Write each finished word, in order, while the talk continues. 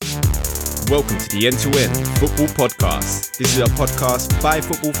Welcome to the End-to-End Football Podcast. This is a podcast by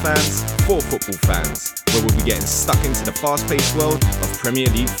football fans for football fans, where we'll be getting stuck into the fast-paced world of Premier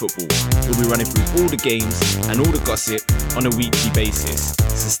League football. We'll be running through all the games and all the gossip on a weekly basis.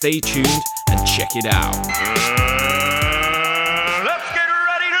 So stay tuned and check it out. Let's get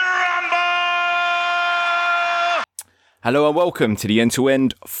ready to rumble! Hello and welcome to the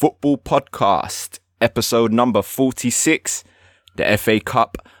End-to-End Football Podcast, episode number 46, the FA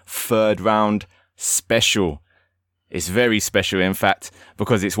Cup third round special. It's very special, in fact,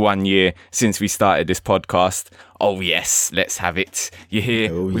 because it's 1 year since we started this podcast. Oh yes, let's have it. You're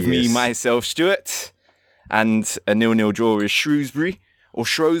here with me, myself, Stuart, and a 0-0 draw is Shrewsbury, or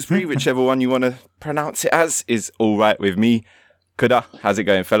Shrewsbury, whichever one you want to pronounce it as, is all right with me. Kuda, how's it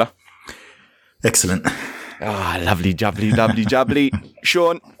going, fella? Excellent. Ah, lovely jubbly.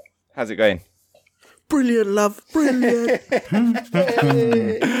 Sean, how's it going? Brilliant, love. Brilliant.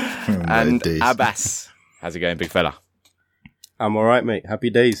 And Abbas, how's it going, big fella? I'm all right, mate. Happy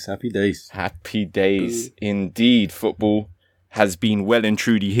days. Happy days indeed. Football has been well and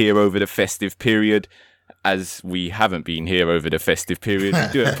truly here over the festive period, as we haven't been here over the festive period. We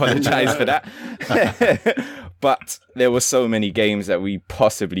do apologise for that. But there were so many games that we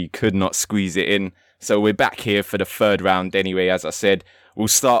possibly could not squeeze it in. So we're back here for the third round anyway, as I said. We'll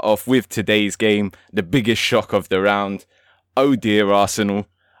start off with today's game, the biggest shock of the round. Oh dear, Arsenal.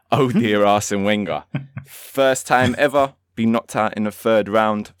 Oh dear, Arsene Wenger. First time ever been knocked out in the third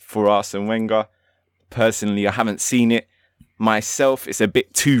round for Arsene Wenger. Personally, I haven't seen it myself. It's a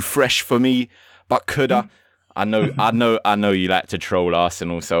bit too fresh for me. But Kuda, I know you like to troll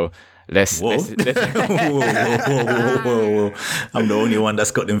Arsenal, so let's whoa. I'm the only one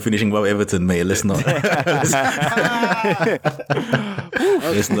that's got them finishing above Everton, mate. Let's not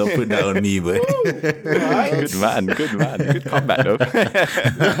put that on me, boy. Good man. Good comeback, though.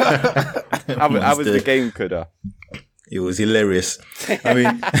 How was the game, Kuda? It was hilarious. I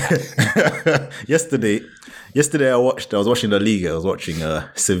mean, yesterday I was watching La Liga. I was watching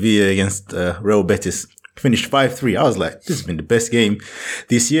Sevilla against Real Betis. Finished 5-3. I was like, this has been the best game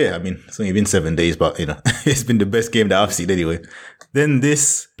this year. I mean, it's only been 7 days, but you know, it's been the best game that I've seen anyway. Then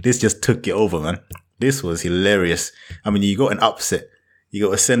this just took it over, man. This was hilarious. I mean, you got an upset, you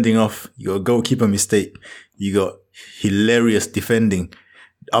got a sending off, you got a goalkeeper mistake, you got hilarious defending,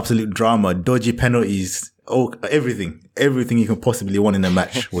 absolute drama, dodgy penalties, everything you can possibly want in a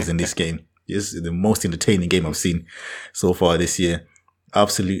match was in this game. It's the most entertaining game I've seen so far this year.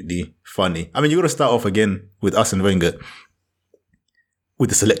 Absolutely funny. I mean, you got to start off again with Arsene Wenger with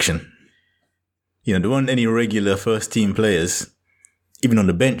the selection. You know, there weren't any regular first team players, even on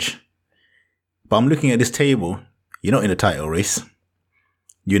the bench. But I'm looking at this table. You're not in a title race.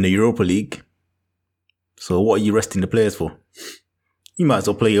 You're in the Europa League. So what are you resting the players for? You might as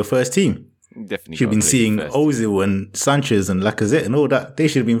well play your first team. Definitely. You've been seeing Ozil and Sanchez and Lacazette and all that. They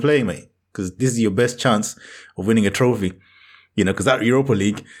should have been playing, mate. Because this is your best chance of winning a trophy. You know, because that Europa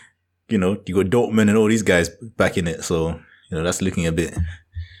League, you know, you got Dortmund and all these guys back in it. So, you know, that's looking a bit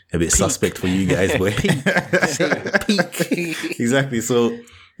suspect for you guys, boy. Peak. Exactly. So,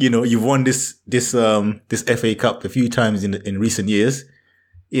 you know, you've won this FA Cup a few times in recent years.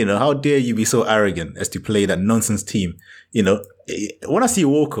 You know, how dare you be so arrogant as to play that nonsense team? You know, when I see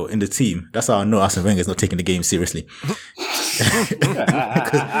Walker in the team, that's how I know Arsene Wenger is not taking the game seriously.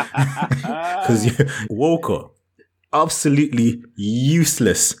 Because Walker, absolutely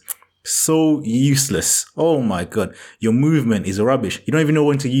useless. So useless. Oh my God. Your movement is rubbish. You don't even know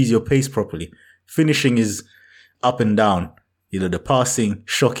when to use your pace properly. Finishing is up and down. You know, the passing,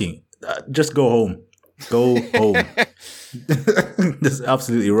 shocking. Just go home. Go home. That's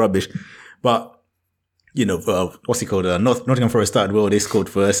absolutely rubbish. But, you know, what's it called? Nottingham Forest started well. They scored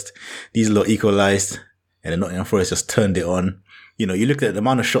first. These lot equalised. And then Nottingham Forest just turned it on. You know, you looked at the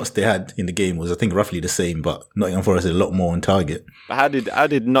amount of shots they had in the game was, I think, roughly the same, but Nottingham Forest had a lot more on target. But how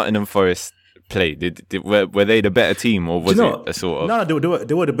did Nottingham Forest play? Were they the better team, or was it a sort of? No,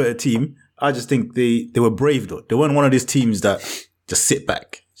 they were the better team. I just think they were brave though. They weren't one of these teams that just sit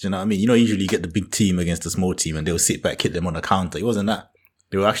back. Do you know what I mean? You know, usually you get the big team against the small team and they'll sit back, hit them on the counter. It wasn't that.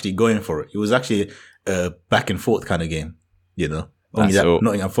 They were actually going for it. It was actually a back and forth kind of game. You know, only that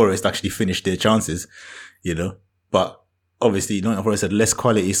Nottingham Forest actually finished their chances. You know, but obviously, Nottingham Forest had less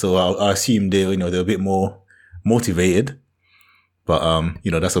quality, so I assume they're a bit more motivated. But you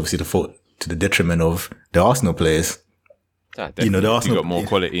know, that's obviously the fault to the detriment of the Arsenal players. You know, the Arsenal got more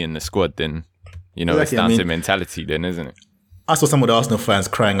quality in the squad than, you know, exactly. It's down to mentality then, isn't it? I saw some of the Arsenal fans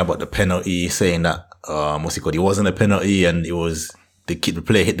crying about the penalty, saying that it wasn't a penalty and it was the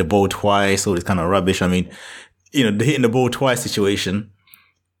player hit the ball twice, all this kind of rubbish. I mean, you know, the hitting the ball twice situation,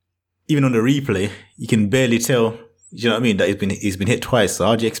 even on the replay, you can barely tell, you know what I mean, that he's been hit twice. So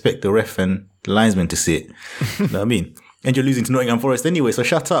how do you expect the ref and the linesman to see it? You know what I mean? And you're losing to Nottingham Forest anyway, so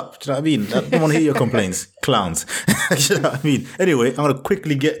shut up. Do you know what I mean? I don't want to hear your complaints. Clowns. You know what I mean? Anyway, I'm going to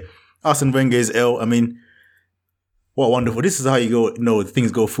quickly get Arsene Wenger's L. I mean, what wonderful. This is how you go,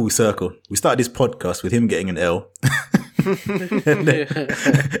 things go full circle. We started this podcast with him getting an L. And then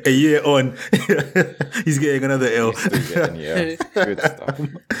a year on, he's getting another L. Good stuff.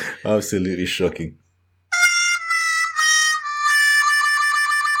 Absolutely shocking.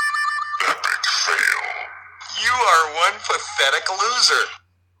 Pathetic loser.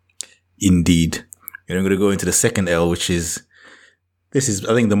 Indeed. And I'm going to go into the second L, which is, I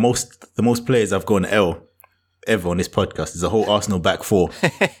think the most players I've gone L ever on this podcast is the whole Arsenal back four.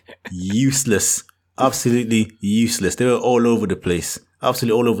 Useless. Absolutely useless. They were all over the place.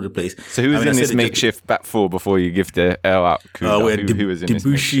 Absolutely all over the place. So who was in this makeshift back four before you give the L out? Who was in this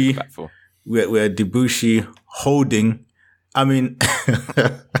makeshift back four? We had Debussy, Holding. I mean,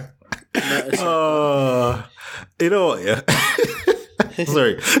 you know what, yeah?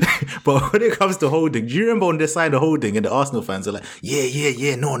 Sorry. But when it comes to Holding, do you remember when they signed Holding and the Arsenal fans are like,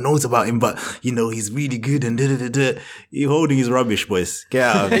 yeah, no one knows about him, but, he's really good and da-da-da-da. Holding is rubbish, boys. Get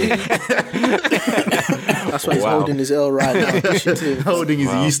out of here. That's why he's holding his L right now. Holding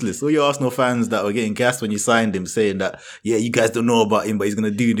is useless. All your Arsenal fans that were getting gassed when you signed him saying that, yeah, you guys don't know about him, but he's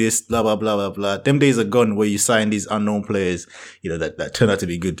going to do this, blah, blah, blah, blah, blah. Them days are gone where you sign these unknown players, that turn out to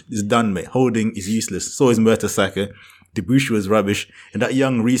be good. It's done, mate. Holding is useless. So is Mertesacker. Debussy was rubbish. And that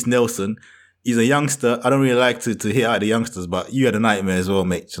young Reece Nelson, he's a youngster. I don't really like to hit out the youngsters, but you had a nightmare as well,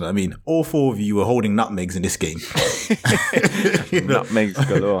 mate. You know what I mean? All four of you were holding nutmegs in this game. Nutmegs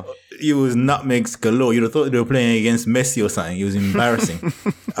galore. It was nutmegs galore. You'd have thought they were playing against Messi or something. It was embarrassing.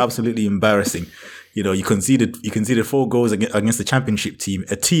 Absolutely embarrassing. You conceded 4 goals against the championship team,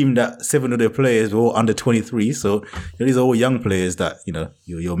 a team that 7 of their players were all under 23. So these are all young players that,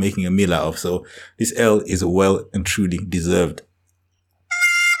 you're making a meal out of. So this L is well and truly deserved.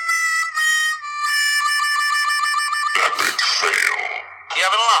 You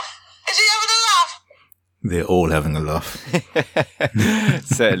having a laugh? Is he having a laugh? They're all having a laugh.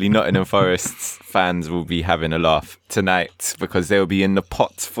 Certainly Nottingham Forest's fans will be having a laugh tonight because they'll be in the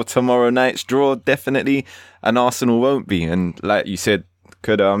pot for tomorrow night's draw, definitely, and Arsenal won't be. And like you said,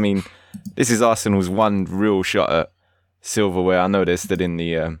 this is Arsenal's one real shot at silverware. I know they're still in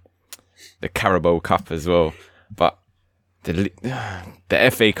the Carabao Cup as well, but the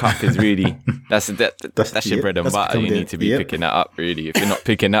FA Cup is really that's your bread and butter. You need to be picking that up, really. If you're not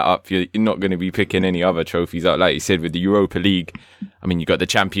picking that up, you're not going to be picking any other trophies up. Like you said, with the Europa League, you got the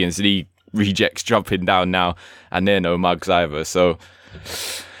Champions League rejects jumping down now, and they're no mugs either. So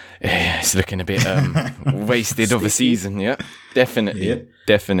it's looking a bit wasted of a season. Yeah,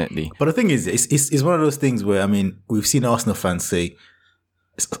 definitely. But the thing is, it's one of those things where we've seen Arsenal fans say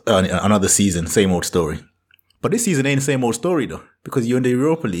another season, same old story. But this season ain't the same old story though, because you're in the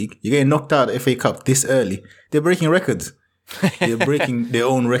Europa League, you're getting knocked out of the FA Cup this early. They're breaking records. They're breaking their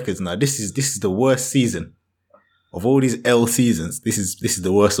own records now. This is the worst season of all these L seasons. This is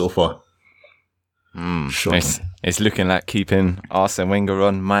the worst so far. It's looking like keeping Arsene Wenger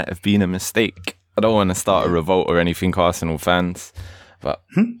on might have been a mistake. I don't want to start a revolt or anything, Arsenal fans, but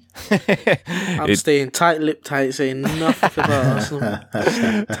I'm staying tight-lipped, saying nothing about Arsenal.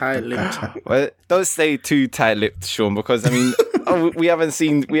 Tight-lipped. Well, don't stay too tight-lipped, Sean, because we haven't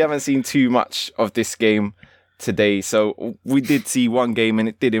seen too much of this game today. So we did see one game, and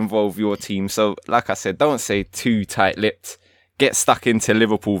it did involve your team. So, like I said, don't stay too tight-lipped. Get stuck into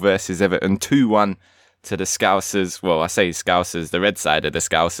Liverpool versus Everton 2-1 to the Scousers. Well, I say Scousers, the red side of the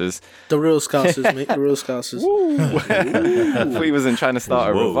Scousers. The real Scousers, mate. The real Scousers. I thought he wasn't trying to start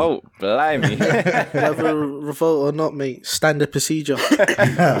a revolt. Blimey. Whether a revolt or not, mate. Standard procedure.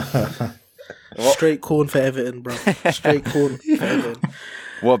 Straight corn for Everton, bro. Straight corn for Everton.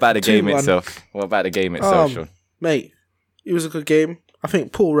 What about the game itself? Sean? Mate, it was a good game. I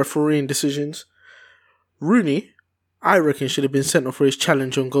think poor refereeing decisions. Rooney, I reckon, should have been sent off for his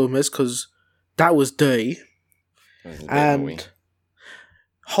challenge on Gomez because that was dirty. And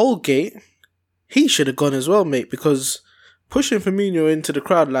Holgate, he should have gone as well, mate, because pushing Firmino into the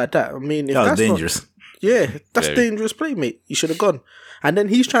crowd like that, if that's dangerous. That's dangerous play, mate. He should have gone. And then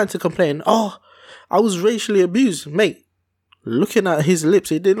he's trying to complain, I was racially abused. Mate, looking at his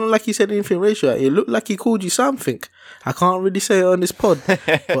lips, it didn't look like he said anything racial. It looked like he called you something. I can't really say it on this pod,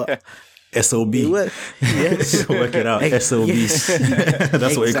 but... SOB. Yes. Work it out. SOB. Yes.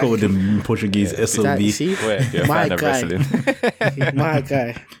 That's what they called them in Portuguese. SOB. You see? My guy. My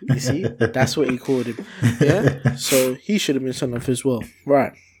guy. You see? That's what he called him. Yeah? So he should have been sent off as well.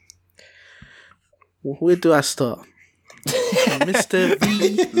 Right. Where do I start? Mr.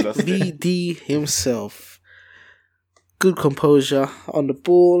 VD himself. Good composure on the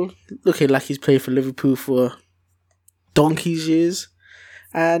ball, looking like he's played for Liverpool for donkey's years.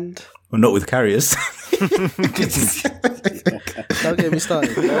 And Well, not with carriers. don't get me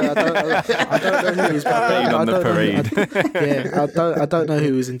started. I don't know who he's on the parade. I don't know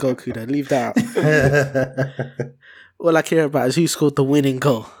who was in Goku though. Leave that out. All I care about is who scored the winning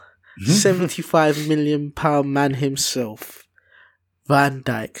goal. £75 million man himself, Van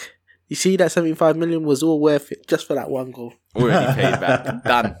Dijk. You see, that 75 million was all worth it just for that one goal. Already paid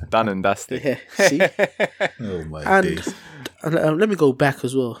back. Done and dusted. Yeah, see? Oh my days. And let me go back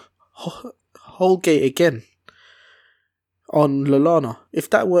as well. Holgate again on Lallana. If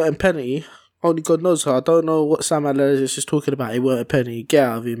that weren't a penalty, only God knows how. I don't know what Sam Allardyce is just talking about. It weren't a penalty. Get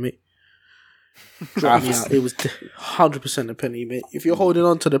out of here, mate. Drop me out. It was 100% a penalty, mate. If you're holding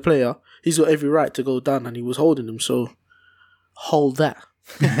on to the player, he's got every right to go down, and he was holding him. So hold that.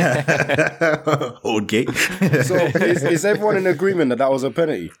 Okay. So is everyone in agreement that was a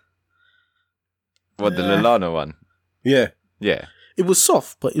penalty? What, the Lallana one? Yeah. Yeah. It was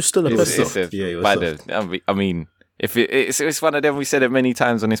soft, but it was still a penalty. Yeah, it was soft. I mean, if it's one of them, we said it many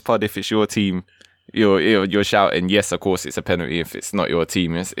times on this pod. If it's your team, you're shouting, yes, of course it's a penalty. If it's not your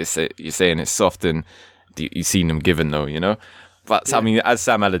team, you're saying it's soft, and you've seen them given though, you know. But yeah. I mean, as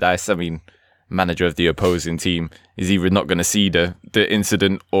Sam Allardyce, manager of the opposing team, is either not going to see the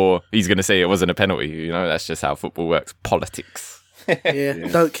incident, or he's going to say it wasn't a penalty. You know, that's just how football works. Politics. Yeah,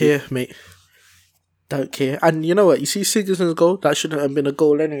 don't care, mate. Don't care. And you know what? You see Sigurdsson's goal? That shouldn't have been a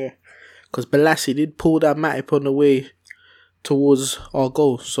goal anyway. Because Balassi did pull that Matip on the way towards our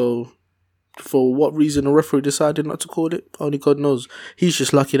goal. So, for what reason the referee decided not to call it, only God knows. He's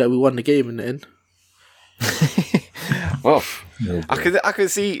just lucky that we won the game in the end. Well, I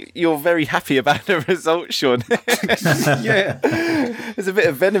could see you're very happy about the result, Sean. Yeah, there's a bit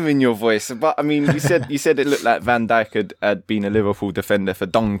of venom in your voice. But I mean, you said it looked like Van Dijk had been a Liverpool defender for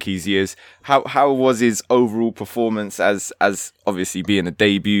donkey's years. How was his overall performance as obviously being a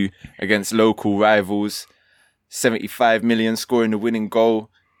debut against local rivals? 75 million, scoring the winning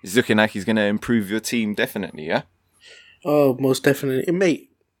goal. He's looking like he's going to improve your team, definitely. Yeah. Oh, most definitely, mate.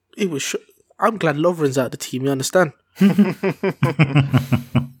 It was. I'm glad Lovren's out of the team. You understand? I'm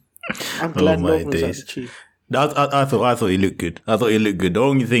glad Lovren's out of the team. I thought he looked good. The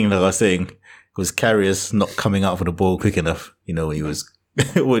only thing that I was saying was Karius not coming out for the ball quick enough. You know, when he was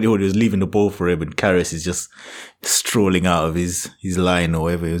when he was leaving the ball for him, and Karius is just strolling out of his line or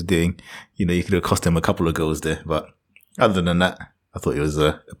whatever he was doing. You know, you could have cost him a couple of goals there. But other than that, I thought it was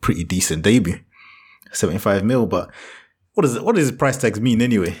a pretty decent debut. 75 mil, but what does price tags mean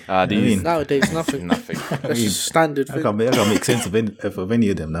anyway? Nowadays, nothing. That's just standard thing. I can't make sense of any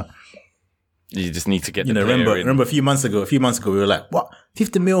of them now. You just need to get. Remember a few months ago we were like, what?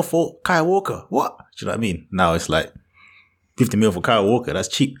 50 mil for Kyle Walker? What? Do you know what I mean? Now it's like 50 mil for Kyle Walker. That's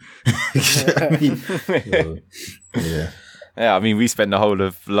cheap. You know what I mean? So, yeah. Yeah, I mean, we spent the whole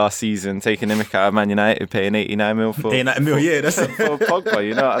of last season taking Imica out of Man United, paying 89 mil for 89 mil, yeah, that's for Pogba,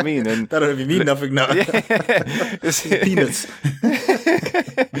 you know what I mean? And that don't even mean nothing now. Yeah. Peanuts.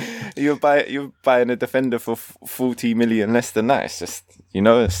 You're buying a defender for 40 million less than that. It's just,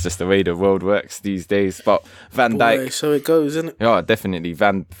 it's just the way the world works these days. But Van Dijk, so it goes, isn't it? Yeah, definitely.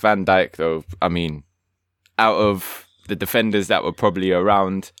 Van Dijk, though, I mean, out of the defenders that were probably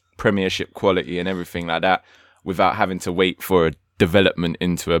around Premiership quality and everything like that, without having to wait for a development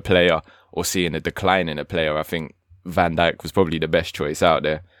into a player or seeing a decline in a player, I think Van Dijk was probably the best choice out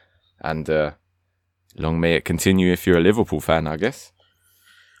there. And long may it continue if you're a Liverpool fan, I guess.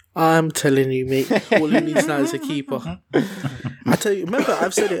 I'm telling you, mate, all he needs now is a keeper. I tell you, remember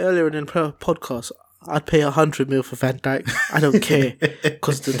I've said it earlier in the podcast, I'd pay 100 mil for Van Dijk. I don't care,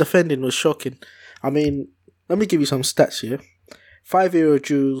 because the defending was shocking. I mean, let me give you some stats here. 5 Euro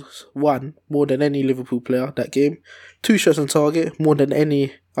duels won more than any Liverpool player that game. 2 shots on target, more than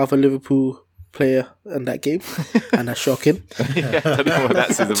any other Liverpool player in that game. And that's shocking. Yeah, I don't know what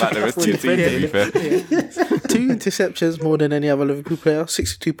that says about the rest of your team, to be fair. 2 interceptions, more than any other Liverpool player.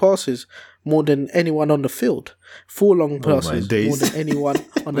 62 passes, more than anyone on the field. 4 long passes, more than anyone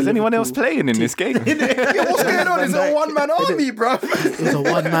on the Was anyone else playing in this game? Yeah, what's going on? It's a one-man army, bro. It's a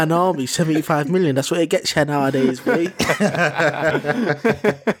one-man army, 75 million. That's what it gets you nowadays, mate.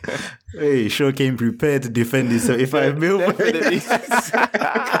 Hey, sure came prepared to defend his 75 mil.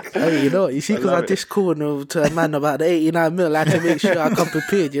 Hey, you know, you see, because I discord to a man about the 89 mil, I had to make sure I come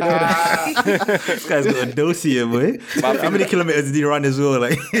prepared, you know that? This guy's got a dossier, boy. How many kilometers did he run as well?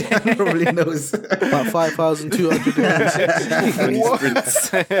 Like, he probably knows. About 5,200.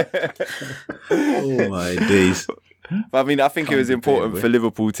 Oh my days. But I mean, I think it was important for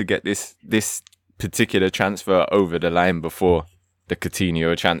Liverpool to get this particular transfer over the line before the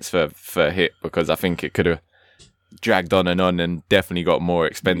Coutinho transfer hit, because I think it could have dragged on and definitely got more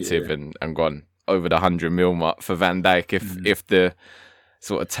expensive and gone over the 100 mil mark for Van Dijk if the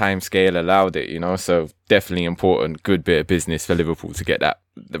sort of time scale allowed it, you know. So definitely important, good bit of business for Liverpool to get that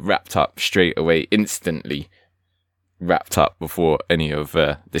wrapped up straight away, instantly wrapped up before any of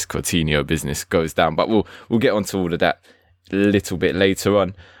this Coutinho business goes down. But we'll get onto all of that a little bit later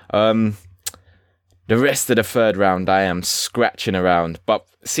on. The rest of the third round, I am scratching around. But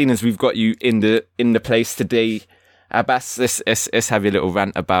seeing as we've got you in the place today, Abbas, let's have your little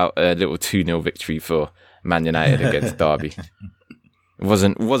rant about a little 2-0 victory for Man United against Derby. It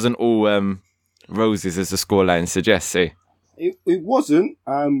wasn't all roses as the scoreline suggests, eh? It wasn't.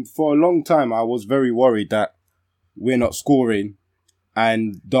 For a long time, I was very worried that we're not scoring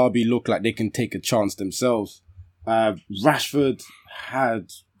and Derby look like they can take a chance themselves. Rashford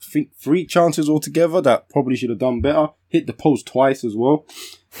had, I think, 3 chances altogether that probably should have done better. Hit the post twice as well.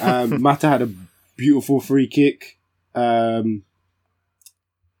 Mata had a beautiful free kick. So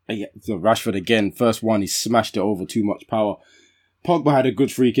Rashford again, first one, he smashed it over, too much power. Pogba had a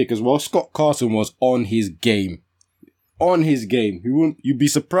good free kick as well. Scott Carson was on his game. You'd be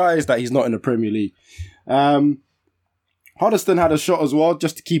surprised that he's not in the Premier League. Huddleston had a shot as well,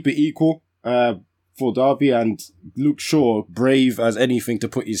 just to keep it equal for Derby, and Luke Shaw, brave as anything to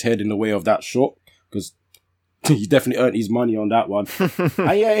put his head in the way of that shot, because he definitely earned his money on that one.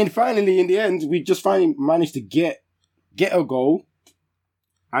 And finally, in the end, we just finally managed to get a goal,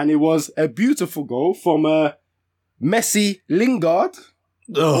 and it was a beautiful goal from Messi Lingard.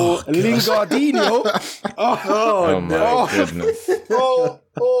 Oh, Lingardinho. Oh my goodness.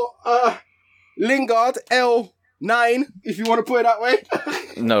 Lingard L9, if you want to put it that way.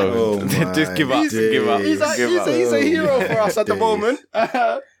 No, just give up. He's a hero for us at the moment.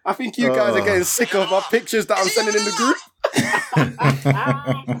 I think you guys are getting sick of our pictures that I'm sending in the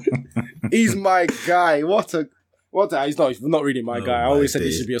group. He's my guy. He's not really my guy. I always said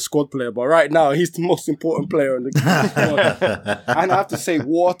he should be a squad player, but right now he's the most important player in the squad. And I have to say,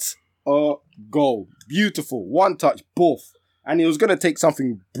 what a goal. Beautiful. One touch, both. And it was going to take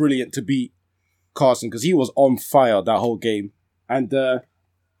something brilliant to beat Carson, because he was on fire that whole game. And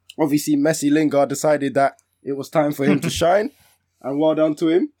obviously Messi Lingard decided that it was time for him to shine, and well done to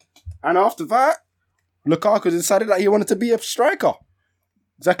him. And after that, Lukaku decided that he wanted to be a striker.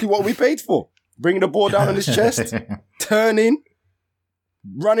 Exactly what we paid for. Bringing the ball down on his chest, turning,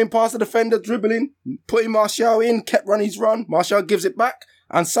 running past the defender, dribbling, putting Martial in, kept running his run. Martial gives it back,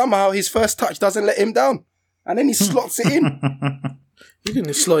 and somehow his first touch doesn't let him down. And then he slots it in. He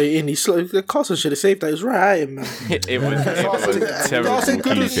didn't slot it in. The Carson should have saved that. It was right at him, man. It was terrible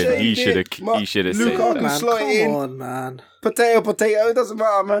keeping. He should have saved Lukaku that. slot it in. Come on, man. Potato. It doesn't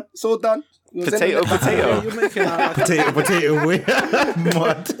matter, man. It's all done. Potato. You're making out like potato way.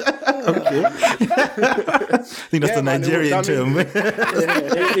 Mud. Okay. I think that's the Nigerian term. In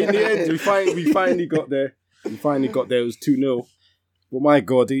the end, we finally got there. It was 2-0. But my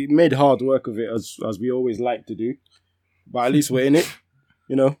God, he made hard work of it, as we always like to do. But at least we're in it.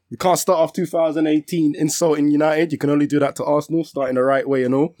 You know, you can't start off 2018 insulting United. You can only do that to Arsenal, starting the right way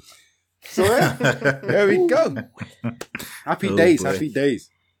and all. So there we go. Happy days.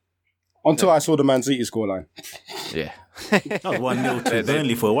 Until I saw the Man City scoreline. Yeah. That was 1-0 to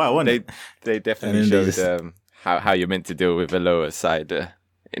Burnley for a while, wasn't it? They definitely showed how you're meant to deal with a lower side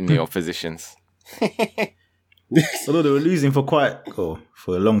in the oppositions. Although they were losing for a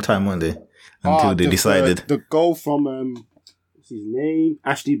long time, weren't they? Until they decided. The goal from, what's his name?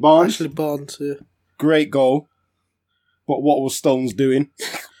 Ashley Barnes. yeah. Great goal. But what was Stones doing?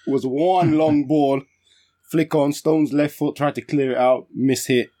 Was one long ball, flick on, Stones' left foot, tried to clear it out,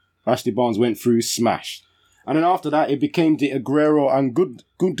 mishit. Ashley Barnes went through, smashed. And then after that, it became the Aguero and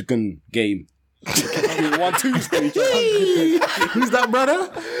Gundogan game. 1-2s to each other. Who's that, brother?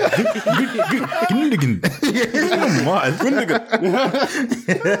 Gundogan.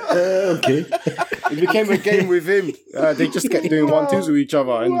 Okay. It became a game with him. They just kept doing 1-2s with each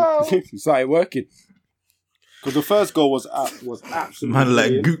other, and it started working. Because the first goal was absolutely Man,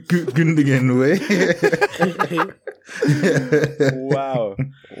 like Gundogan way. Wow.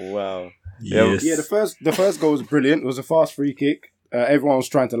 Yes. Yeah, the first goal was brilliant. It was a fast free kick. Everyone was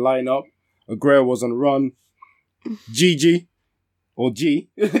trying to line up. Aguero was on the run. GG. or G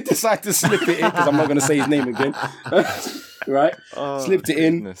decide to slip it in, because I'm not going to say his name again. Right? Slipped it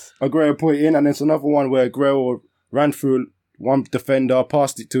in. Aguero put it in, and there's another one where Aguero ran through one defender,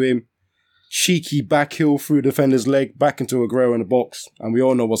 passed it to him. Cheeky back heel through defender's leg, back into Aguero in the box. And we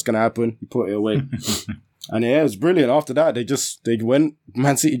all know what's going to happen. He put it away. And yeah, it was brilliant. After that, they went,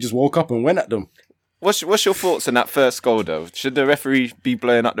 Man City just woke up and went at them. What's your thoughts on that first goal, though? Should the referee be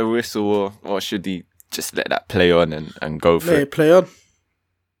blowing up the whistle, or should he just let that play on and go for it? Play on.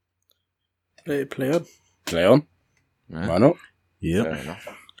 Let it play on. Play on. Yeah. Why not? Yeah.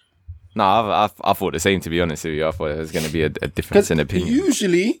 No, I thought the same, to be honest with you. I thought there was going to be a difference in opinion.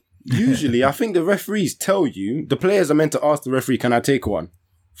 Usually, I think the referees tell you, the players are meant to ask the referee, can I take one?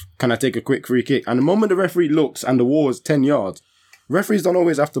 Can I take a quick free kick? And the moment the referee looks and the wall is 10 yards, referees don't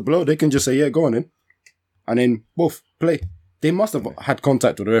always have to blow. They can just say, yeah, go on in. And then, woof, play. They must have had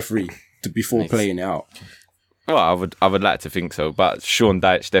contact with the referee before playing it out. Well, I would like to think so. But Sean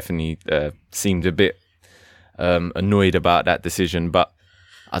Dyche definitely seemed a bit annoyed about that decision. But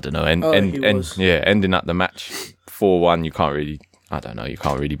I don't know. Ending up the match 4-1, you can't really... I don't know. You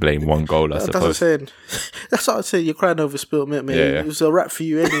can't really blame one goal, I suppose. That's what I'm saying. You're crying over spilt milk, mate. Yeah. It was a wrap for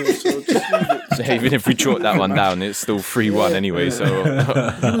you anyway, so just leave it. So even if we chalk that one down, it's still 3-1 anyway. So you was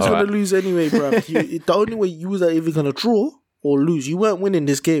going to lose anyway, bruv. The only way you was either going to draw or lose. You weren't winning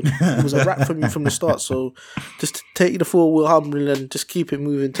this game. It was a wrap from you from the start. So just take the 4-0 humbling and just keep it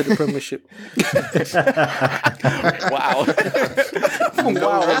moving to the Premiership. Wow.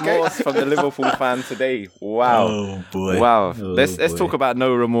 No remorse from the Liverpool fan today. Wow. Oh boy. Wow. Let's talk about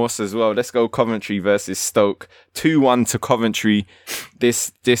no remorse as well. Let's go Coventry versus Stoke. 2-1 to Coventry.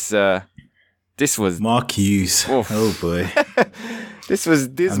 This was Mark Hughes. Oof. Oh boy. This was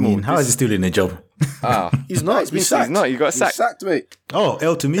dismal. How is he still in the job? He's not. He's been sacked. He's not. You got sacked. He's sacked, mate. Oh,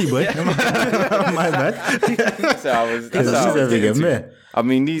 L to me, boy. My bad. I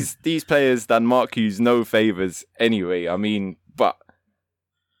mean, these players done Mark Hughes no favours anyway. I mean, but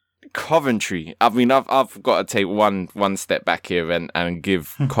Coventry. I mean, I've got to take one step back here and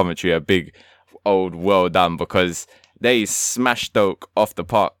give Coventry a big old well done, because they smashed Stoke off the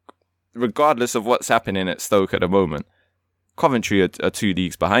park. Regardless of what's happening at Stoke at the moment, Coventry are 2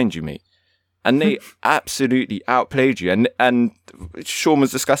 leagues behind you, mate. And they absolutely outplayed you. And Sean was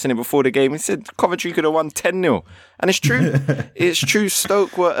discussing it before the game. He said Coventry could have won 10-0. And it's true. It's true.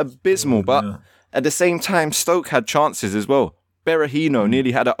 Stoke were abysmal. But at the same time, Stoke had chances as well. Berahino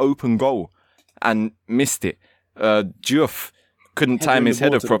nearly had an open goal and missed it. Diouf couldn't time his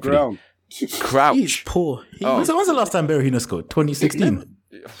header properly. Crouch. He's poor. When's the last time Berahino scored? 2016.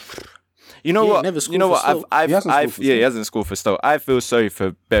 You know what? Never scored You know for what? Stoke. He hasn't scored for Stoke. I feel sorry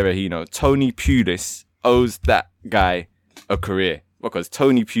for Berahino. Tony Pulis owes that guy a career, because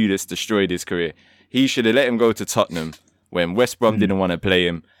Tony Pulis destroyed his career. He should have let him go to Tottenham when West Brom didn't want to play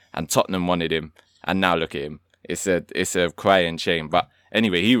him and Tottenham wanted him. And now look at him. It's a crying shame. But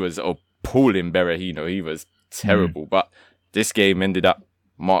anyway, he was appalling, Berahino. He was terrible. But this game ended up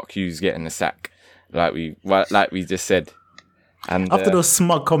Mark Hughes getting the sack, like we just said. And after those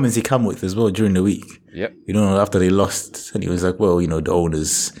smug comments he came with as well during the week. Yep. You know, after they lost, and he was like, well, you know, the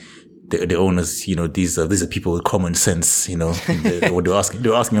owners, you know, these are people with common sense, you know. They were asking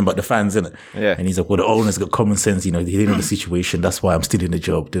him about the fans, innit? Yeah. And he's like, well, the owners got common sense, you know, they know the situation, that's why I'm still in the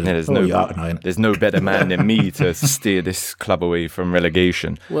job. There's no better man than me to steer this club away from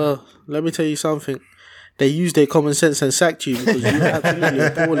relegation. Well, let me tell you something. They used their common sense and sacked you because you were absolutely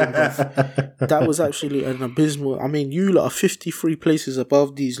appalling, bruv. That was actually an abysmal. I mean, you lot are 53 places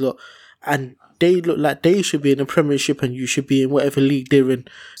above these lot, and they look like they should be in the Premiership and you should be in whatever league they're in,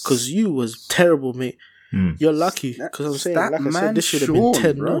 because you was terrible, mate. You're lucky, because I'm saying, like I said, this should have been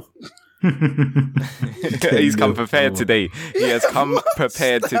 10-0. He's come prepared today. He has come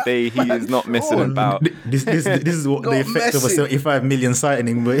prepared today. He is not messing about. This is what the effect of a 75 million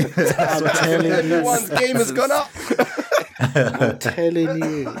signing, boy. I'm telling you, everyone's game has gone up. I'm telling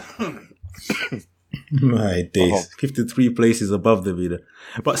you. My days, 53 places above the leader.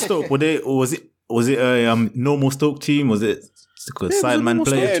 But Stoke, was it a normal Stoke team? Was it a sideman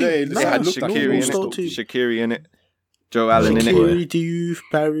player? They had Shaqiri in it. Joe Allen in it. Shaqiri, Diouf,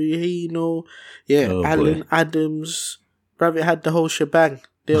 Berahino, Allen, Adams. Bruv, it had the whole shebang.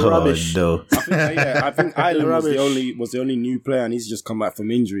 They're rubbish. No. I think Allen was the only new player, and he's just come back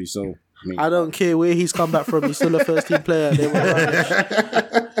from injury. So I don't care where he's come back from. He's still a first team player. They were rubbish.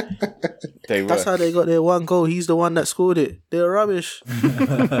 That's how they got their one goal. He's the one that scored it. They're rubbish. With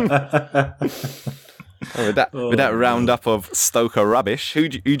that roundup of Stoker rubbish, who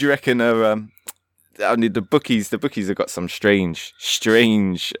do you reckon are? I mean, the bookies have got some strange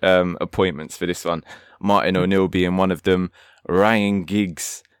appointments for this one. Martin O'Neill being one of them. Ryan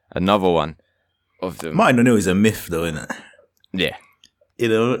Giggs, another one of them. Martin O'Neill is a myth, though, isn't it? Yeah. You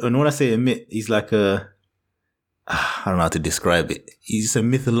know, and when I say a myth, he's like I don't know how to describe it. He's a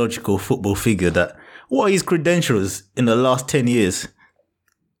mythological football figure that, what are his credentials in the last 10 years?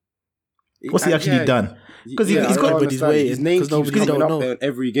 What's he actually done? Because he's got his name keeps coming up there in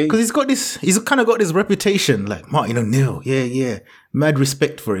every game. Because he's kind of got this reputation, like Martin O'Neill. Yeah. Mad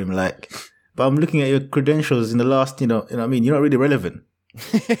respect for him, like. But I'm looking at your credentials in the last, you know what I mean? You're not really relevant.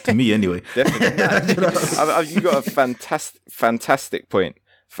 To me, anyway. Definitely. You got a fantastic point.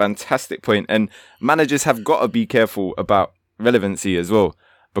 Fantastic point. And managers have got to be careful about relevancy as well,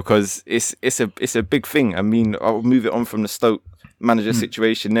 because it's a big thing. I mean, I'll move it on from the Stoke manager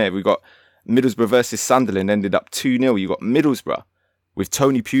situation there. We got Middlesbrough versus Sunderland ended up 2-0. You got Middlesbrough with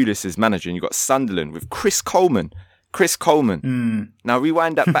Tony Pulis as manager, and you got Sunderland with Chris Coleman. Now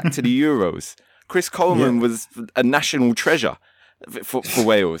rewind that back to the Euros. Chris Coleman was a national treasure for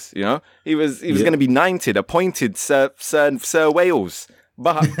Wales. You know, he was going to be knighted, appointed Sir Wales.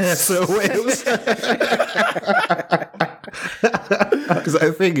 But Sir Wales. Is that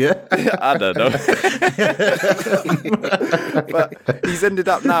a thing, yeah? I don't know. But he's ended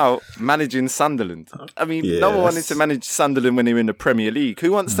up now managing Sunderland. I mean, no one wanted to manage Sunderland when they were in the Premier League.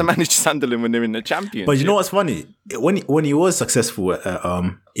 Who wants to manage Sunderland when they're in the Championship? But you know what's funny? When he was successful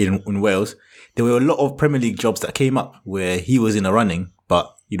in Wales, there were a lot of Premier League jobs that came up where he was in a running,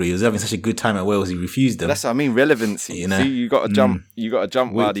 but you know, he was having such a good time at Wales, he refused them. That's what I mean, relevancy. You know? See, you got to jump. You got to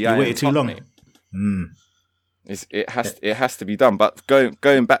jump while the eye. You waited too long. It has to be done. But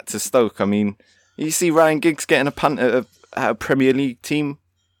going back to Stoke, I mean, you see Ryan Giggs getting a punt at a Premier League team.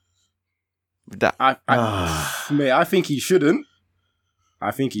 Mate, I think he shouldn't.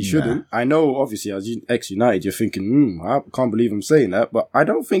 I know, obviously, as ex-United, you're thinking, I can't believe I'm saying that, but I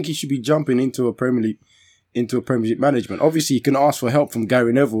don't think he should be jumping into a Premier League management. Obviously, he can ask for help from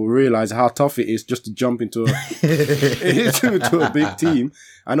Gary Neville, realise how tough it is just to jump into a big team.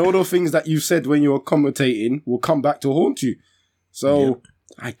 And all the things that you said when you were commentating will come back to haunt you. So,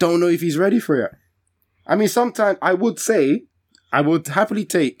 I don't know if he's ready for it. I mean, sometimes I would happily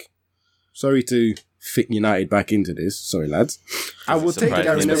take, sorry to fit United back into this, sorry lads, I will take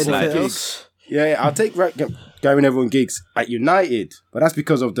Gary Neville and Giggs. Yeah, I'll take Gary Neville and Giggs at United, but that's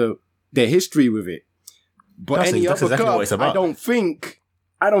because of their history with it. But that's any other club, I don't think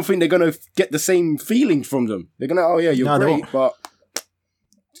they're gonna get the same feeling from them. They're gonna, you're great, but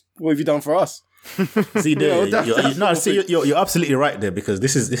what have you done for us? See, you're absolutely right there, because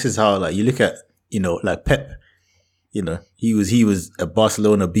this is how, like, you look at, you know, like Pep. You know, he was a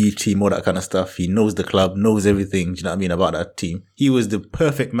Barcelona B team, all that kind of stuff. He knows the club, knows everything. Do you know what I mean about that team? He was the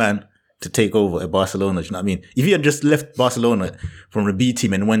perfect man to take over at Barcelona. Do you know what I mean? If he had just left Barcelona from the B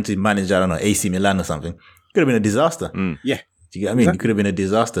team and went to manage, I don't know, AC Milan or something, it could have been a disaster. Yeah. Do you get what I mean? Exactly. It could have been a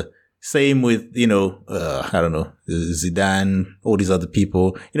disaster. Same with, you know, I don't know, Zidane, all these other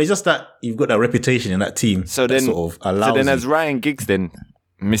people. You know, it's just that you've got that reputation in that team. So then, has Ryan Giggs then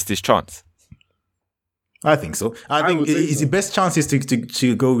missed his chance? I think so. I think the best chance is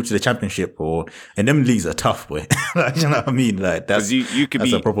to go to the Championship, and them leagues are tough, boy. Like, you know what I mean? Like, that's you could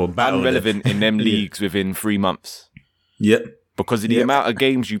be irrelevant in them leagues within 3 months. Yep. Because of the amount of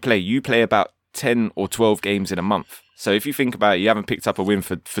games you play about 10 or 12 games in a month. So if you think about it, you haven't picked up a win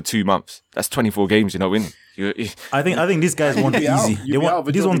for 2 months. That's 24 games you're not winning. I think these guys want easy. They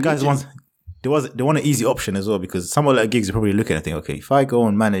want an easy option as well, because someone like Giggs are probably looking at thinking, okay, if I go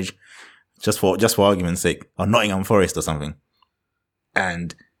and manage just for argument's sake, or Nottingham Forest or something,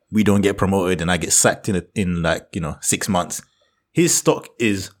 and we don't get promoted and I get sacked in like, you know, 6 months, his stock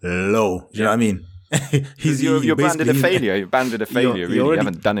is low. Do you know what I mean? You're banded a failure. You're banded a failure. You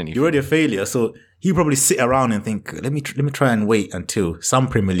haven't done anything. You're already a failure. So he probably sit around and think, let me try and wait until some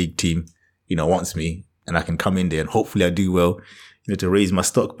Premier League team, you know, wants me and I can come in there and hopefully I do well, you know, to raise my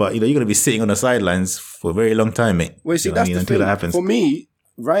stock. But, you know, you're going to be sitting on the sidelines for a very long time, mate. Well, see, that's the thing. That happens. For me,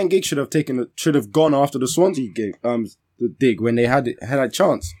 Ryan Giggs should have gone after the Swansea dig when they had a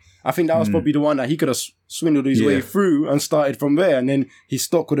chance. I think that was probably the one that he could have swindled his way through and started from there, and then his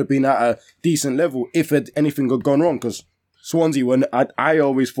stock could have been at a decent level if anything had gone wrong. Because Swansea, I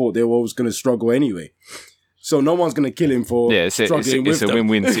always thought they were always going to struggle anyway, so no one's going to kill him for struggling with them. It's a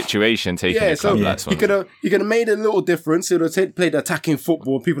win-win situation taking a club like Swansea. He could have made a little difference. He would have played attacking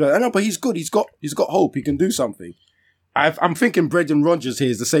football. People are like, no, but he's good. He's got hope. He can do something. I'm thinking Brendan Rodgers here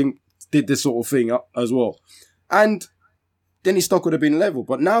is the same, did this sort of thing as well. And then his stock would have been level.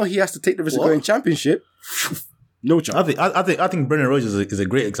 But now he has to take the risk of going Championship. No chance. I think Brendan Rodgers is a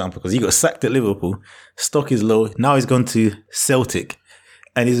great example, because he got sacked at Liverpool. Stock is low. Now he's gone to Celtic.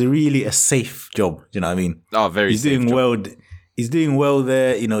 And it's really a safe job. Do you know what I mean? Oh, very he's safe doing job. well. he's doing well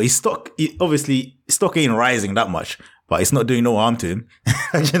there. You know, obviously stock ain't rising that much, but it's not doing no harm to him.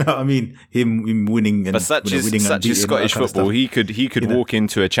 You know what I mean? Him winning, and but such is Scottish football. He could walk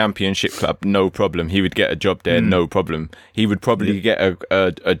into a championship club, no problem. He would get a job there, no problem. He would probably get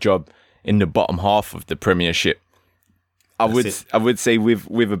a job in the bottom half of the Premiership. I would say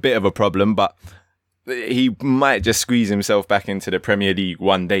with a bit of a problem, but he might just squeeze himself back into the Premier League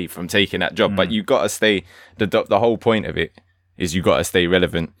one day from taking that job. But you got to stay. The whole point of it is you got to stay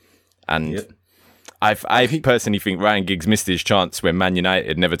relevant. And I personally think Ryan Giggs missed his chance when Man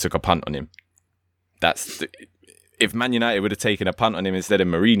United never took a punt on him. If Man United would have taken a punt on him instead of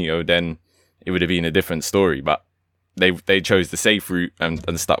Mourinho, then it would have been a different story. But they chose the safe route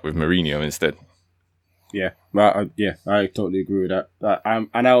and stuck with Mourinho instead. Yeah, I totally agree with that.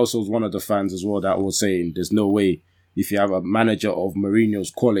 And I also was one of the fans as well that was saying there's no way if you have a manager of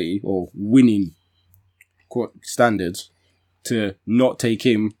Mourinho's quality or winning standards to not take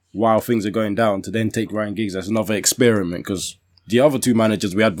him while things are going down, to then take Ryan Giggs as another experiment, because the other two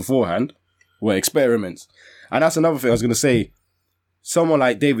managers we had beforehand were experiments. And that's another thing I was going to say. Someone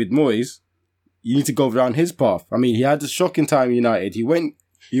like David Moyes, you need to go down his path. I mean, he had a shocking time in United. He went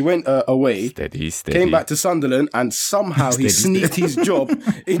away, steady. Came back to Sunderland, and somehow he sneaked his job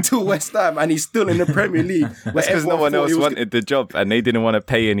into West Ham, and he's still in the Premier League. That's because no one else wanted the job, and they didn't want to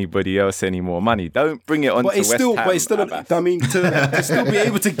pay anybody else any more money. Don't bring it on to West Ham. But it's still, I mean, to still be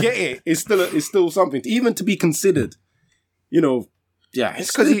able to get it, it's still something. Even to be considered, you know, yeah,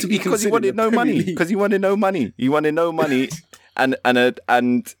 it's because he wanted no money. Because he wanted no money. He wanted no money. And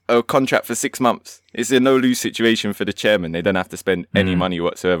a contract for 6 months. It's a no-lose situation for the chairman. They don't have to spend any money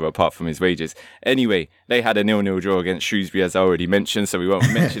whatsoever apart from his wages. Anyway, they had a 0-0 draw against Shrewsbury, as I already mentioned, so we won't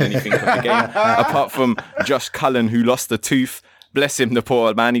mention anything from the game. Apart from Josh Cullen, who lost a tooth. Bless him, the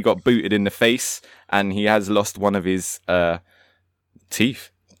poor man. He got booted in the face, and he has lost one of his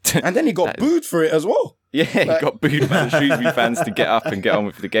teeth. And then he got booed for it as well. Yeah, he got booed by the Shrewsbury fans to get up and get on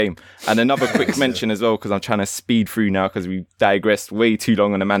with the game. And another quick mention as well, because I'm trying to speed through now because we digressed way too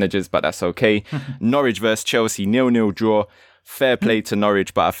long on the managers, but that's okay. Norwich versus Chelsea, 0-0 draw. Fair play to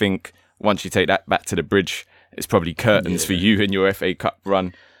Norwich, but I think once you take that back to the bridge, it's probably curtains for you in your FA Cup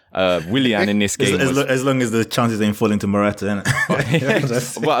run. Willian in this game as long as the chances ain't falling to Morata,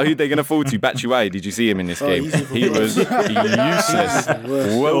 innit? Well, who are they going to fall to? Batshuayi, did you see him in this game? He was useless.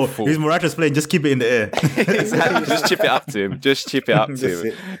 Woeful. Who's Morata's playing? Just keep it in the air. Exactly. Just chip it up to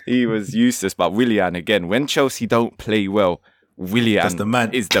him. He was useless. But Willian, again, when Chelsea don't play well, Willian is the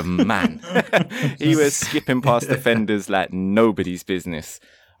man. He was skipping past defenders like nobody's business.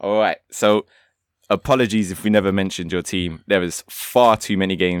 All right, so apologies if we never mentioned your team. There was far too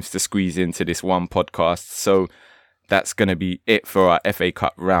many games to squeeze into this one podcast. So that's going to be it for our FA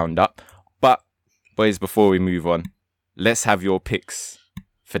Cup roundup. But, boys, before we move on, let's have your picks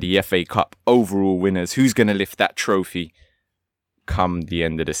for the FA Cup overall winners. Who's going to lift that trophy come the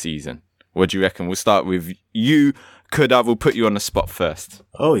end of the season? What do you reckon? We'll start with you. I will put you on the spot first.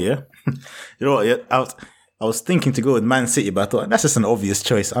 Oh, yeah. You know what? Yeah, I was thinking to go with Man City, but I thought that's just an obvious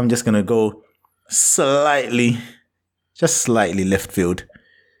choice. I'm just going to go slightly left field.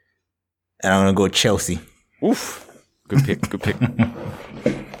 And I'm going to go Chelsea. Oof. Good pick.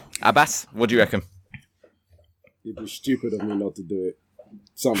 Abbas, what do you reckon? It'd be stupid of me not to do it.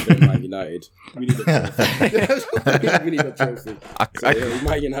 Something Man United. We need a trophy.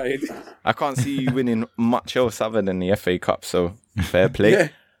 Man United. I can't see you winning much else other than the FA Cup, so fair play. Yeah.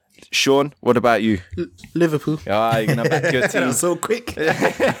 Sean, what about you? Liverpool. You're going to back your team. So quick.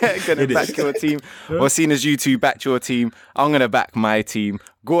 Going to back your team. Well, seeing as you two backed your team, I'm going to back my team.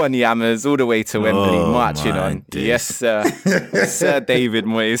 Go on the Hammers all the way to Wembley, marching on. Days. Yes, sir. Sir David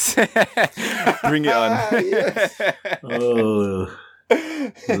Moyes. Bring it on. Yes. Oh,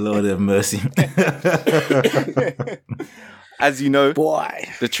 Lord have mercy. As you know, Boy.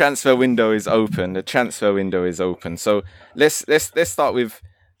 the transfer window is open. So let's start with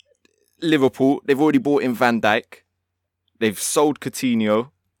Liverpool. They've already bought in Van Dijk. They've sold Coutinho.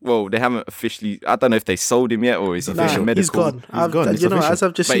 Well, they haven't officially. I don't know if they sold him yet or is he official medical. He's gone. He's gone. As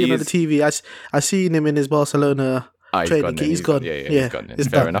I've just seen on the TV, I seen him in his Barcelona training. He's gone. Yeah, he's gone. It's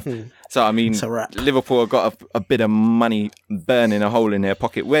fair done. enough. So I mean, Liverpool have got a bit of money burning a hole in their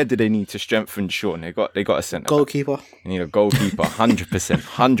pocket. Where do they need to strengthen? Sean, they got a centre goalkeeper. They need a goalkeeper,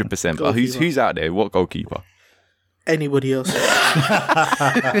 100%. But who's out there? What goalkeeper? Anybody else?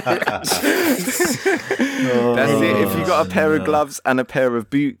 That's it. If you got a pair of gloves and a pair of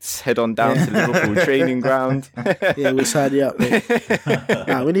boots, head on down to Liverpool training ground. Yeah, we'll sign you up, mate.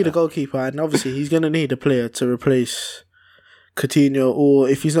 We need a goalkeeper, and obviously he's going to need a player to replace Coutinho, or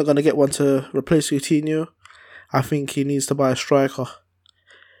if he's not going to get one to replace Coutinho, I think he needs to buy a striker.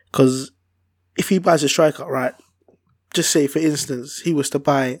 Because if he buys a striker, right, just say, for instance, he was to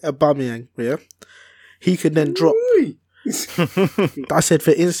buy a Aubameyang, yeah? He could then drop... I said,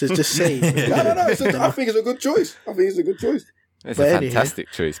 for instance, just say... No. I think it's a good choice. It's But a anyhow,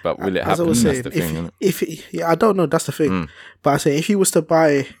 fantastic choice, but will it as I happen? was That's saying, the thing, isn't it? if I don't know, that's the thing. But I say, if he was to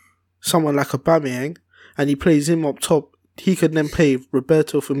buy someone like Aubameyang and he plays him up top, he could then play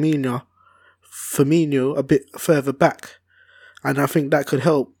Roberto Firmino a bit further back. And I think that could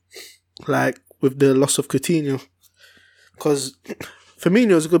help, like, with the loss of Coutinho. Because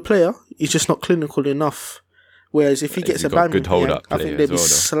Firmino is a good player, he's just not clinical enough. Whereas if he gets a good hold-up I play think they'd be as well, though.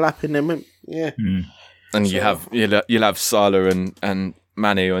 slapping them in. Yeah. And you'll have Salah and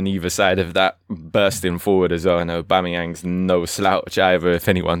Mane on either side of that bursting forward as well. I know Aubameyang's no slouch either. If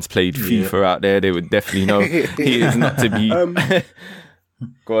anyone's played FIFA out there, they would definitely know he is not to be.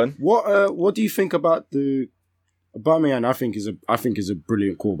 Go on. What do you think about the Aubameyang? I think is a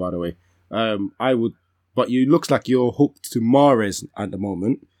brilliant call, by the way. But you looks like you're hooked to Mahrez at the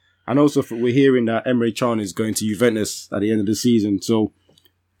moment, and also we're hearing that Emre Can is going to Juventus at the end of the season. So,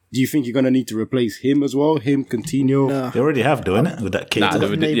 do you think you're going to need to replace him as well? Him, Coutinho? No. They already have, though, innit? With that kid. The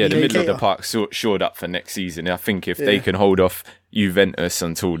maybe middle of the Keita. park shored up for next season. I think if they can hold off Juventus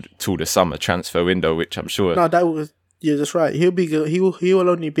until the summer transfer window, which I'm sure. No, that's right. He'll be good. He will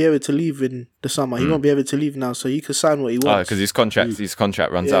only be able to leave in the summer. He won't be able to leave now, so he can sign what he wants. Because his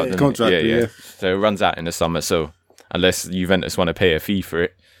contract runs out. Yeah. So it runs out in the summer. So unless Juventus want to pay a fee for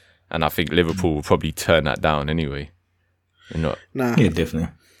it, and I think Liverpool will probably turn that down anyway. They're not. Nah. Yeah, definitely.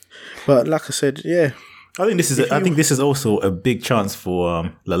 But like I said, yeah. I think this is also a big chance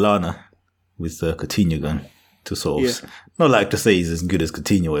for Lallana with Coutinho going to sort of not like to say he's as good as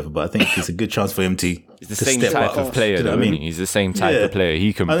Coutinho, or whatever, but I think it's a good chance for him to. He's the same type of player, though, isn't he? He's the same type of player.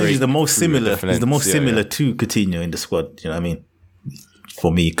 He can. I think break he's the most through similar. defense. He's the most similar to Coutinho in the squad. You know what I mean?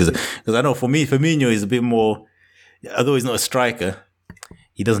 For me, because I know for me, Firmino is a bit more. Although he's not a striker,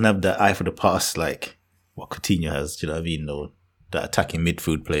 he doesn't have the eye for the pass like what Coutinho has. You know what I mean? Or that attacking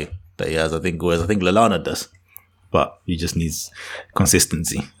midfield play that he has. Whereas I think Lallana does, but he just needs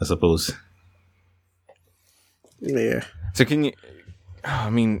consistency, I suppose. Yeah. So can you? I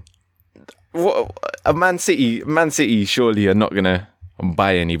mean, what a Man City surely are not gonna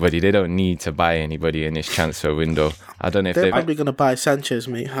buy anybody. They don't need to buy anybody in this transfer window. I don't know if They're they've. probably going to buy Sanchez,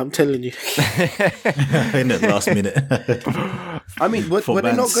 mate. I'm telling you. In the last minute. I mean, were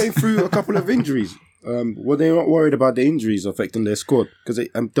they not going through a couple of injuries? Were they not worried about the injuries affecting their squad? Because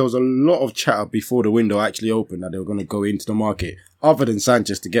there was a lot of chatter before the window actually opened that they were going to go into the market, other than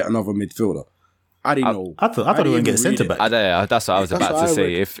Sanchez, to get another midfielder. I didn't know. I thought they were going to get a centre back. That's what I was about to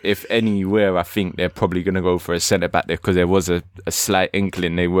say. If anywhere, I think they're probably going to go for a centre back there because there was a slight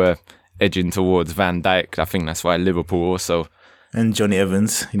inkling they were edging towards Van Dijk. I think that's why Liverpool also. And Johnny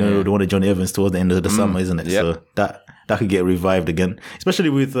Evans, they wanted Johnny Evans towards the end of the summer, isn't it? Yep. So that could get revived again, especially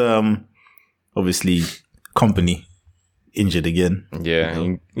with obviously Company injured again. Yeah,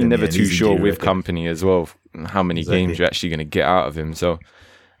 you're never too sure with Company as well how many games you're actually going to get out of him. So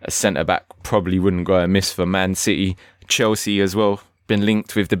a centre back probably wouldn't go amiss for Man City. Chelsea as well been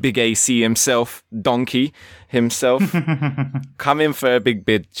linked with the big AC himself, Donkey himself. Come in for a big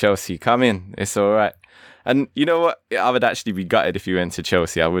bid, Chelsea. Come in, it's all right. And you know what? I would actually be gutted if you went to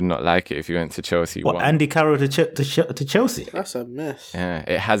Chelsea. I would not like it if you went to Chelsea. What, Andy Carroll to Chelsea? That's a mess. Yeah,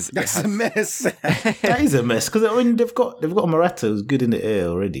 it has. That's a mess. That is a mess because they've got Morata who's good in the air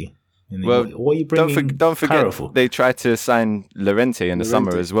already. Well, what are you bringing? Don't forget Carroll for? they tried to sign Llorente in the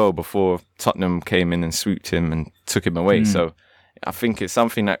summer as well before Tottenham came in and swooped him and took him away. So I think it's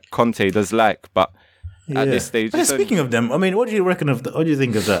something that Conte does like, but at this stage. But speaking of them, I mean, what do you reckon of? What do you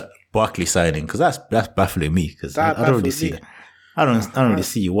think of that Barkley signing? Because that's baffling me. Because I don't really see that. I don't really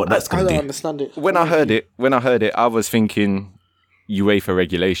see what that's going to do. I don't understand it. When I heard it, I was thinking UEFA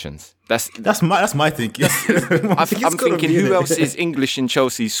regulations. That's my thinking. I'm thinking who else is English in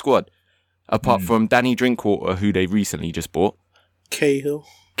Chelsea's squad apart from Danny Drinkwater, who they recently just bought. Cahill.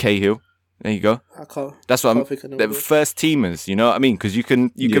 There you go. I can't. That's what think of they're them. first teamers. You know what I mean? Because you can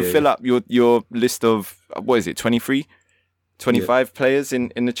fill up your list of what is it, 23, 25 players in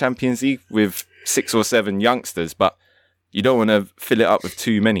the Champions League with 6 or 7 youngsters, but you don't want to fill it up with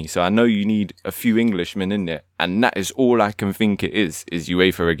too many. So I know you need a few Englishmen in there, and that is all I can think it is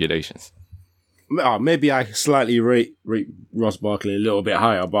UEFA regulations. Maybe I slightly rate Ross Barkley a little bit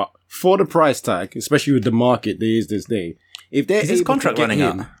higher, but for the price tag, especially with the market there is this day, if they're Is his able contract to get running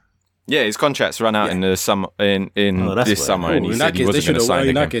him, out? Yeah, his contract's run out in the summer this summer, and he in said that he case, wasn't going to sign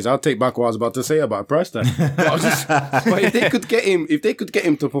in that again. case, I'll take back what I was about to say about price tag. But if they could get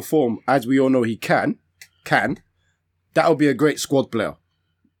him to perform as we all know he can, can, that would be a great squad player.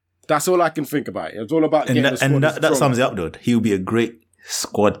 That's all I can think about. It's all about getting the squad. That sums it up, though. He will be a great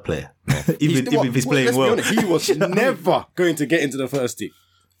squad player, even if he's playing well. Let's be honest, he was never going to get into the first team.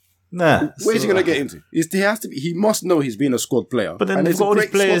 Nah, where's he going to get into? He has to be. He must know he's been a squad player. But then they've got all these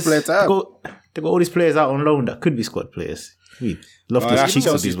players. They've got all these players out on loan that could be squad players. Loftus-Cheek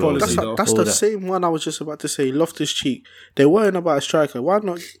would be well. That's the same one I was just about to say. Loftus-Cheek. They're worrying about a striker. Why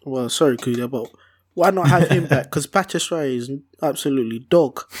not? Well, sorry, Kuda, but why not have him back? Because Batshuayi is absolutely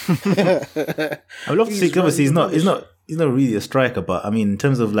dog. I love to see. Obviously, he's not really a striker, but I mean, in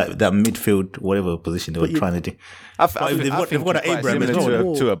terms of like that midfield, whatever position they were trying to do. They've got an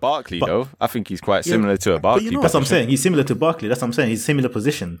Abraham to a Barkley, though. I think he's quite similar to a Barkley. That's what I'm saying. He's similar to Barkley. That's what I'm saying. He's similar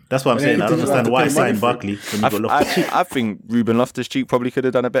position. That's what I'm saying. I don't understand why I signed Barkley when you got Loftus-Cheek. I think Ruben Loftus-Cheek probably could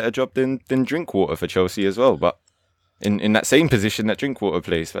have done a better job than Drinkwater for Chelsea as well, but in that same position that Drinkwater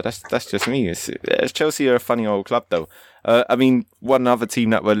plays. But that's just me. Chelsea are a funny old club, though. I mean, one other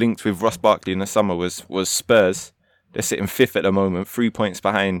team that were linked with Ross Barkley in the summer was Spurs. They're sitting 5th at the moment, 3 points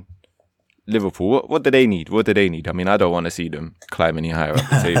behind Liverpool. What do they need? I mean, I don't want to see them climb any higher up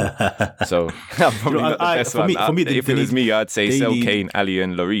the table. So, I'm probably not the best one. For me, if it was me, I'd say sell Kane, Ali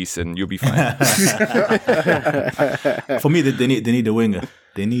and Lloris and you'll be fine. For me, they need a winger.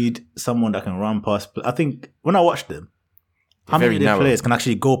 They need someone that can run past. I think when I watched them, how many of their players can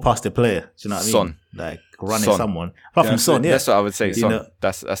actually go past the player? Do you know what I mean? Son. Like running someone. Apart from Son, yeah. That's what I would say, Son.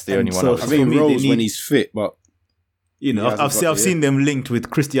 That's the only one I would say. I think Rose when he's fit, but... You know, I've seen them linked with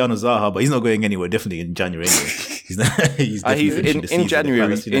Cristiano Zaha, but he's not going anywhere. Definitely in January. Anyway. In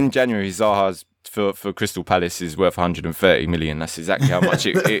January, Zaha's for Crystal Palace is worth 130 million. That's exactly how much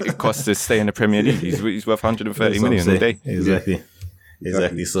it costs to stay in the Premier League. He's worth 130 million a day. Exactly.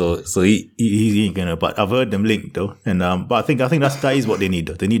 So he ain't gonna. But I've heard them linked though, and but I think that is what they need.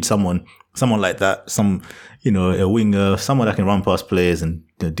 Though. They need someone like that. A winger, someone that can run past players and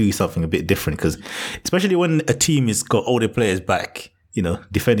do something a bit different. Because especially when a team has got all their players back,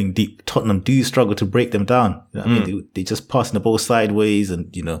 defending deep, Tottenham do struggle to break them down. You know what I mean? They just passing the ball sideways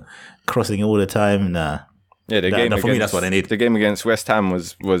and crossing all the time. For me, that's what I need. The game against West Ham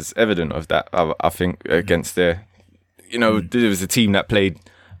was evident of that. I think against their, there was a team that played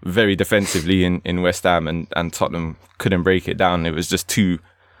very defensively in West Ham and Tottenham couldn't break it down. It was just two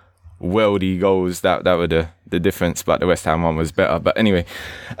worldy goals that were the difference, but the West Ham one was better. But anyway,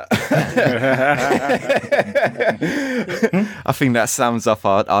 I think that sums up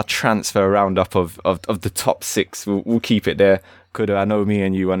our transfer roundup of the top 6. We'll keep it there. I know me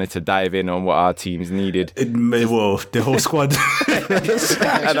and you wanted to dive in on what our teams needed. The whole squad.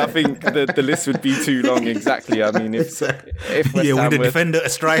 And I think the list would be too long. Exactly. I mean, if West Ham with a defender, a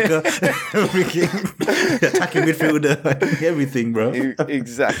striker, attacking midfielder, everything, bro.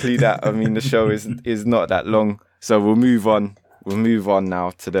 Exactly that. I mean, the show is not that long, so we'll move on. We'll move on now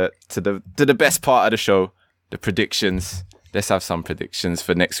to the best part of the show, the predictions. Let's have some predictions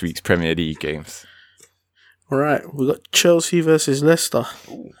for next week's Premier League games. All right, we got Chelsea versus Leicester.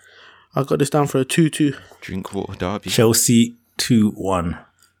 I got this down for a 2-2. Drinkwater derby. Chelsea 2-1.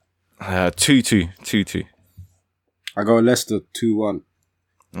 2-2. I got Leicester 2-1.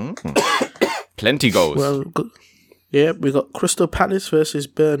 Plenty goals. Well, we got Crystal Palace versus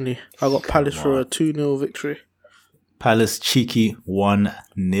Burnley. I got Palace for a 2-0 victory. Palace cheeky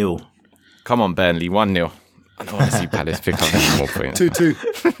 1-0. Come on, Burnley, 1-0. I don't want to see Palace pick up any more points.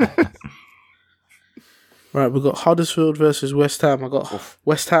 2-2. Right, we got Huddersfield versus West Ham. I got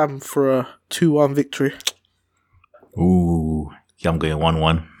West Ham for a 2-1 victory. Ooh, I'm going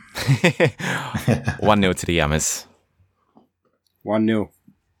 1-1. 1-0 to the Yammers. 1-0.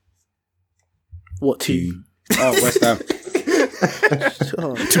 What team? West Ham.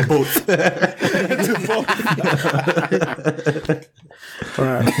 To both.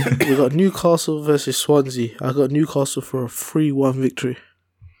 Alright, we got Newcastle versus Swansea. I got Newcastle for a 3-1 victory.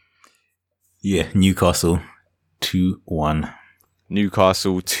 Yeah, Newcastle 2-1.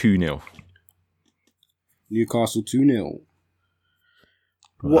 Newcastle 2-0. Newcastle 2-0.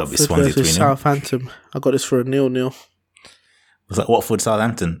 Watford versus Southampton. I got this for a 0-0. Was that Watford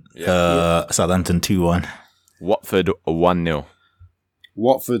Southampton? Yeah. Southampton 2-1. Watford 1-0.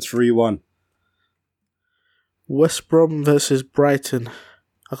 Watford 3-1. West Brom versus Brighton.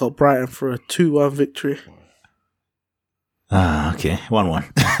 I got Brighton for a 2-1 victory. Okay.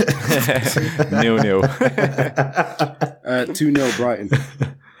 1-1. 0-0. 2-0 Brighton.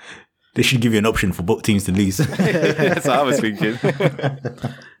 They should give you an option for both teams to lose. That's what I was thinking.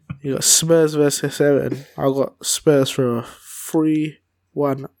 You got Spurs versus Everton. I got Spurs for a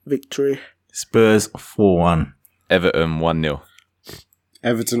 3-1 victory. Spurs 4-1. Everton 1-0.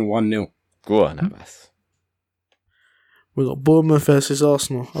 Everton 1-0. Go on, Abbas. We got Bournemouth versus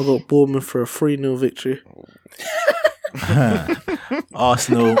Arsenal. I got Bournemouth for a 3-0 victory.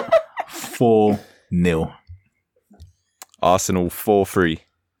 Arsenal 4-0. Arsenal 4-3.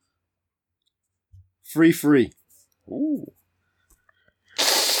 3-3.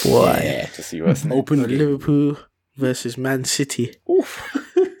 Boy. Yeah, to see what's next. Open Got game. Liverpool versus Man City.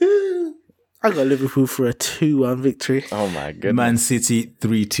 I got Liverpool for a 2-1 victory. Oh my goodness. Man City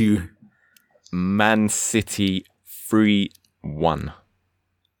 3-2. Man City 3-1.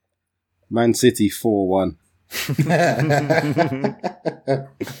 Man City 4-1.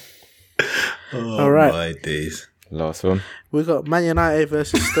 All right. My days. Last one. We got Man United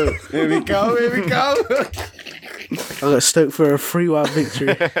versus Stoke. Here we go. I got Stoke for a 3-1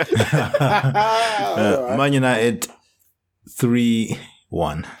 victory. Man United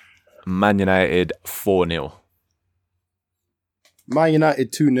 3-1. Man United 4-0. Man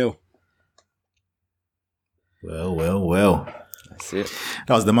United 2-0. Well. That's it.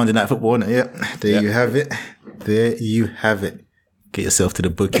 That was the Monday Night Football, wasn't it? Yep. There you have it. There you have it. Get yourself to the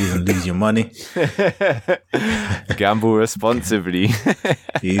bookies and lose your money. Gamble responsibly.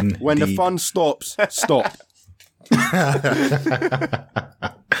 When the fun stops, stop.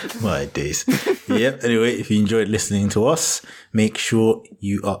 My days. Yep. Anyway, if you enjoyed listening to us, make sure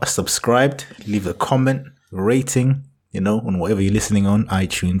you are subscribed. Leave a comment, rating, on whatever you're listening on,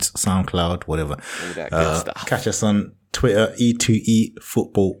 iTunes, SoundCloud, whatever. All that good stuff. Catch us on Twitter, E2E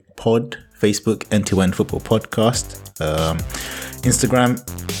Football Pod, Facebook, N2N Football Podcast, Instagram,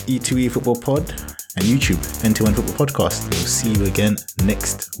 E2E Football Pod, and YouTube, N2N Football Podcast. We'll see you again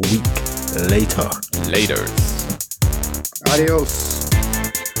next week. Later. Laters. Adios.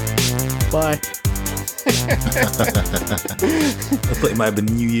 Bye. I thought it might have been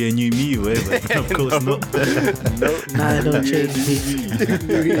New Year, New Me, or whatever. Of course not. Nah, it don't change me.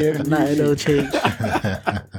 Nah, it don't change.